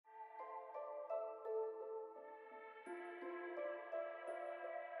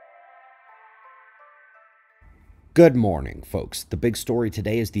Good morning, folks. The big story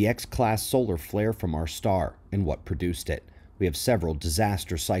today is the X-class solar flare from our star and what produced it. We have several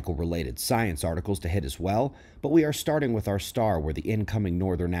disaster cycle-related science articles to hit as well, but we are starting with our star where the incoming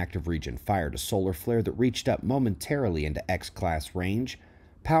northern active region fired a solar flare that reached up momentarily into X-class range.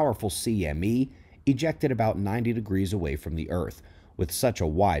 Powerful CME ejected about 90 degrees away from the Earth, with such a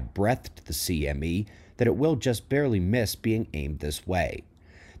wide breadth to the CME that it will just barely miss being aimed this way.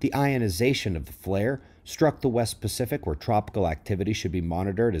 The ionization of the flare struck the West Pacific, where tropical activity should be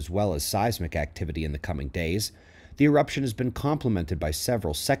monitored as well as seismic activity in the coming days. The eruption has been complemented by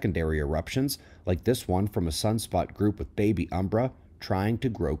several secondary eruptions, like this one from a sunspot group with baby umbra trying to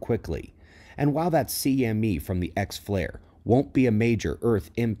grow quickly. And while that CME from the X flare won't be a major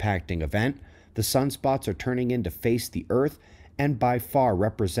Earth-impacting event, the sunspots are turning in to face the Earth and by far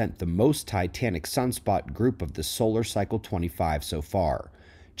represent the most titanic sunspot group of the solar cycle 25 so far.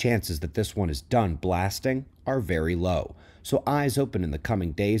 Chances that this one is done blasting are very low, so eyes open in the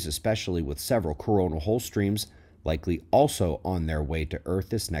coming days, especially with several coronal hole streams likely also on their way to Earth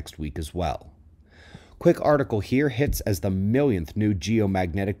this next week as well. Quick article here hits as the millionth new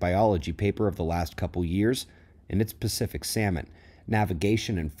geomagnetic biology paper of the last couple years, and it's Pacific salmon,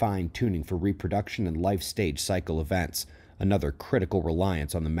 navigation and fine-tuning for reproduction and life stage cycle events, another critical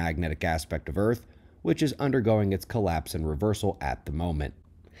reliance on the magnetic aspect of Earth, which is undergoing its collapse and reversal at the moment.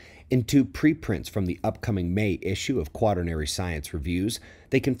 In two preprints from the upcoming May issue of Quaternary Science Reviews,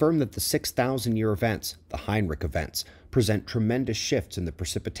 they confirm that the 6,000-year events, the Heinrich events, present tremendous shifts in the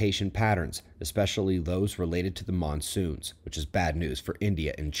precipitation patterns, especially those related to the monsoons, which is bad news for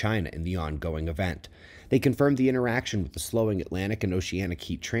India and China in the ongoing event. They confirmed the interaction with the slowing Atlantic and oceanic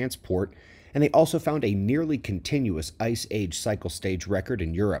heat transport, and they also found a nearly continuous Ice Age cycle stage record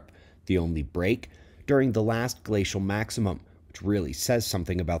in Europe, the only break during the last glacial maximum, which really says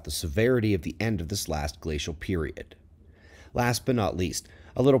something about the severity of the end of this last glacial period. Last but not least,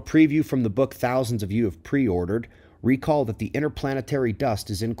 a little preview from the book thousands of you have pre-ordered. Recall that the interplanetary dust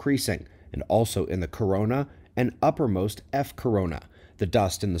is increasing, and also in the corona and uppermost F corona. The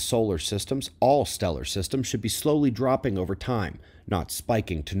dust in the solar systems, all stellar systems, should be slowly dropping over time, not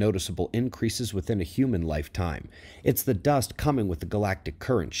spiking to noticeable increases within a human lifetime. It's the dust coming with the galactic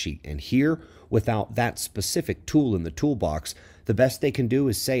current sheet, and here, without that specific tool in the toolbox, the best they can do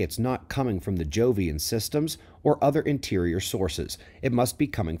is say it's not coming from the Jovian systems or other interior sources. It must be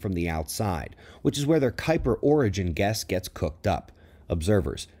coming from the outside, which is where their Kuiper origin guess gets cooked up.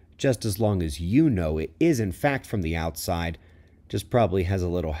 Observers, just as long as you know it is in fact from the outside, just probably has a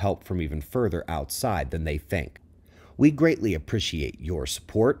little help from even further outside than they think. We greatly appreciate your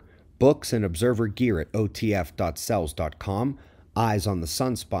support. Books and observer gear at otf.cells.com. Eyes on the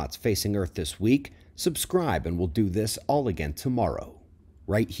sunspots facing Earth this week. Subscribe and we'll do this all again tomorrow.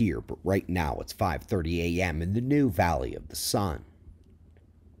 Right here, but right now it's 5:30 a.m. in the new Valley of the Sun.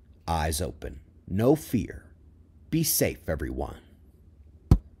 Eyes open. No fear. Be safe, everyone.